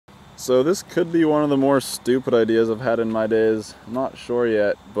So this could be one of the more stupid ideas I've had in my days. I'm not sure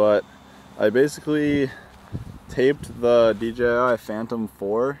yet, but I basically taped the DJI Phantom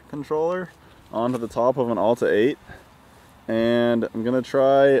 4 controller onto the top of an Alta 8, and I'm gonna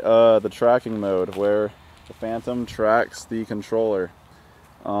try the tracking mode where the Phantom tracks the controller,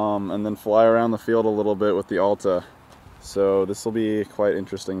 and then fly around the field a little bit with the Alta. So this will be quite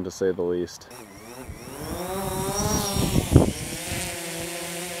interesting to say the least.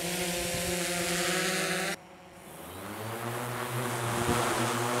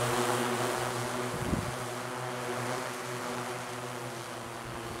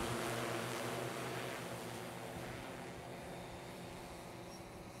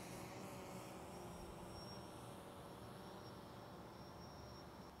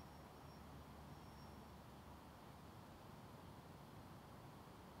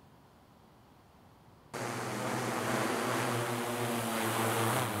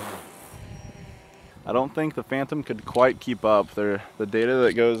 I don't think the Phantom could quite keep up. The data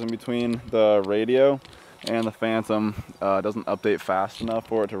that goes in between the radio and the Phantom doesn't update fast enough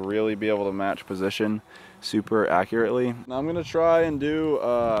for it to really be able to match position super accurately. Now I'm going to try and do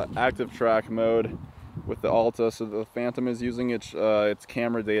active track mode with the Alta, so the Phantom is using its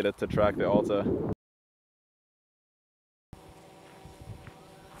camera data to track the Alta.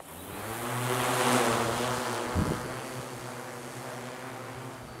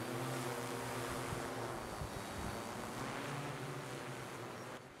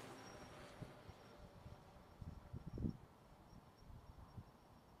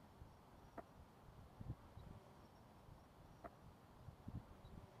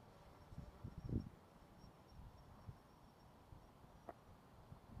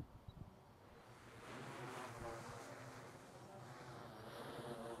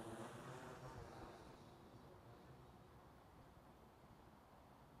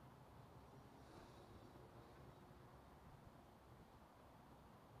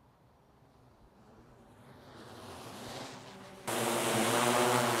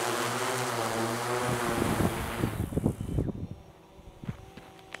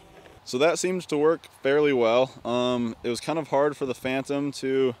 So that seems to work fairly well. It was kind of hard for the Phantom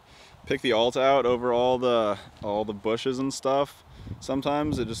to pick the Alta out over all the bushes and stuff.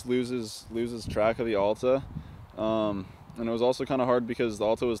 Sometimes it just loses track of the Alta. And it was also kind of hard because the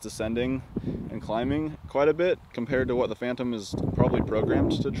Alta was descending and climbing quite a bit compared to what the Phantom is probably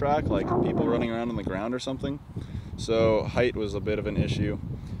programmed to track, like people running around on the ground or something. So height was a bit of an issue,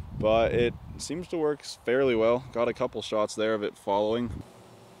 but it seems to work fairly well. Got a couple shots there of it following.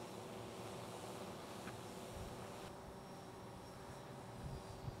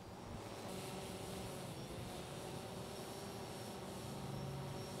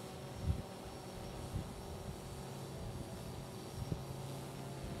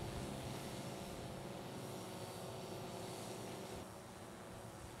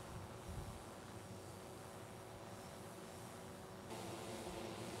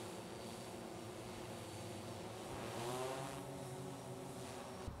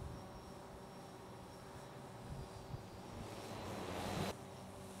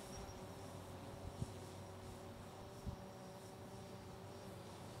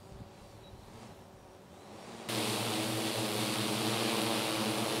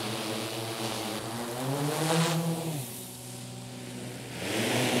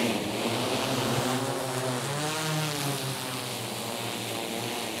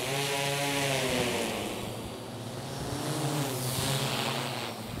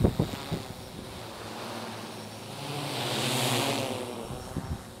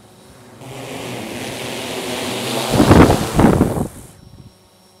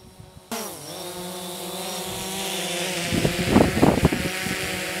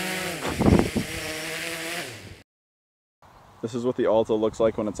 This is what the Alta looks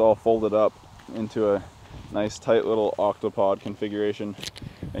like when it's all folded up into a nice tight little octopod configuration.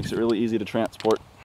 Makes it really easy to transport.